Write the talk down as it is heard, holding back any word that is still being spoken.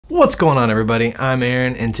What's going on, everybody? I'm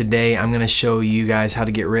Aaron, and today I'm going to show you guys how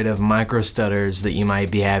to get rid of micro stutters that you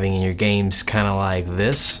might be having in your games, kind of like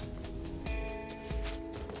this.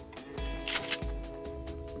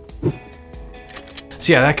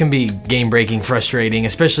 So yeah, that can be game-breaking, frustrating,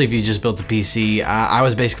 especially if you just built a PC. I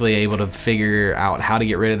was basically able to figure out how to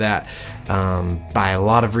get rid of that by a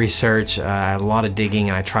lot of research, a lot of digging,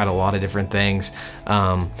 and I tried a lot of different things.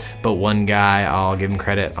 But one guy, I'll give him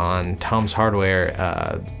credit, on Tom's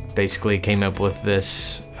Hardware, basically came up with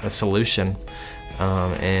this solution.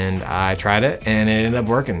 And I tried it and it ended up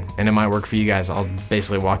working, and it might work for you guys. I'll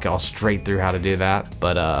basically walk y'all straight through how to do that,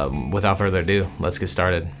 but without further ado, let's get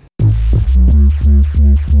started.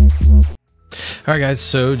 Alright guys,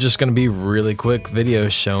 so just gonna be really quick video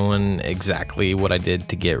showing exactly what I did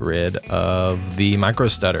to get rid of the micro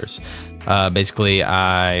stutters. Basically,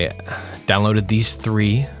 I downloaded these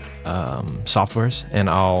three softwares, and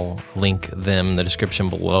I'll link them in the description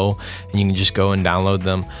below, and you can just go and download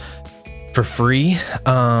them for free.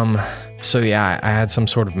 So yeah, I had some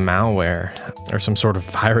sort of malware or some sort of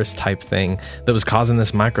virus type thing that was causing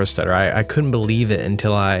this micro stutter. I couldn't believe it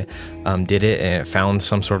until I did it, and it found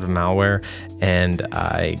some sort of malware, and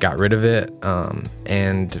I got rid of it,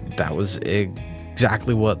 and that was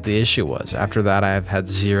exactly what the issue was. After that, I've had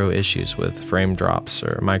zero issues with frame drops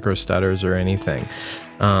or micro stutters or anything.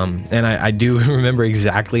 And I do remember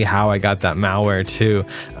exactly how I got that malware too.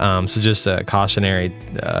 So just a cautionary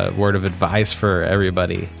word of advice for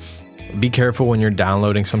everybody. Be careful when you're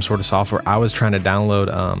downloading some sort of software. I was trying to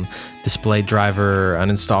download display driver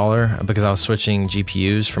uninstaller because I was switching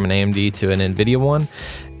GPUs from an AMD to an NVIDIA one,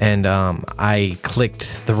 and I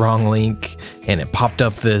clicked the wrong link, and it popped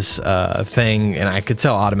up this thing, and I could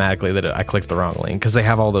tell automatically that I clicked the wrong link because they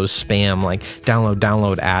have all those spam like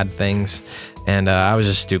download ad things, and I was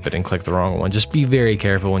just stupid and clicked the wrong one. Just be very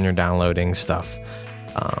careful when you're downloading stuff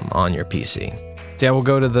on your PC. So yeah, we'll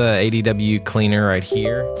go to the ADW cleaner right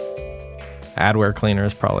here. Adware cleaner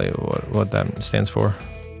is probably what that stands for.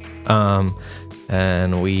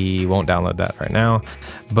 And we won't download that right now,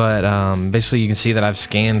 but basically you can see that I've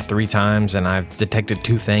scanned 3 times and I've detected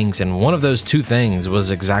 2 things, and one of those 2 things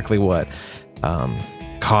was exactly what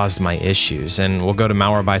caused my issues. And we'll go to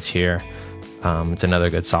Malwarebytes here. It's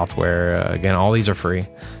another good software. Again, all these are free,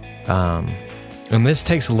 and this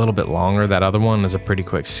takes a little bit longer. That other one is a pretty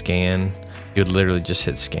quick scan. You'd literally just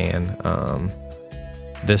hit scan.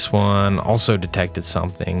 This one also detected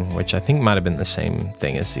something, which I think might have been the same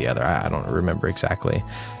thing as the other. I don't remember exactly.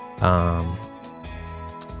 And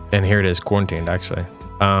here it is, quarantined actually.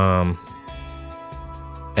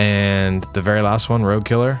 And the very last one, Road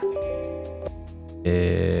Killer.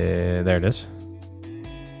 There it is.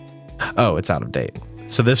 Oh, it's out of date.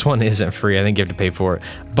 So this one isn't free. I think you have to pay for it.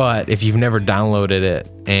 But if you've never downloaded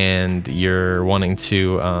it and you're wanting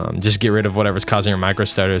to just get rid of whatever's causing your micro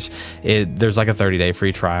stutters, there's like a 30-day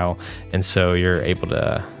free trial, and so you're able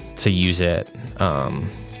to use it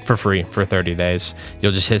for free for 30 days.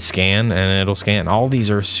 You'll just hit scan and it'll scan. All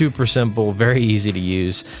these are super simple, very easy to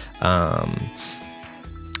use.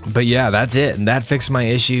 But yeah, that's it. And that fixed my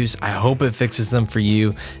issues. I hope it fixes them for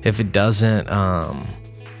you. If it doesn't,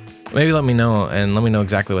 maybe let me know, and let me know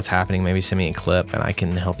exactly what's happening. Maybe send me a clip and I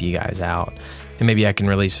can help you guys out, and maybe I can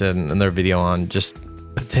release another video on just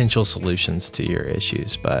potential solutions to your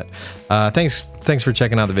issues. But thanks for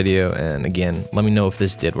checking out the video, and again, let me know if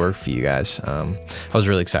this did work for you guys. I was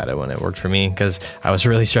really excited when it worked for me because I was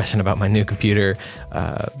really stressing about my new computer.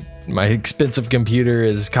 My expensive computer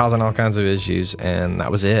is causing all kinds of issues, and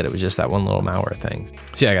that was it. It was just that one little malware thing.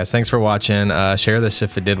 So yeah, guys, thanks for watching. Share this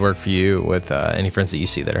if it did work for you with any friends that you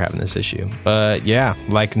see that are having this issue. But yeah,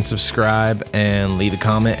 like and subscribe and leave a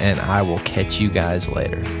comment, and I will catch you guys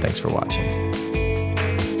later. Thanks for watching.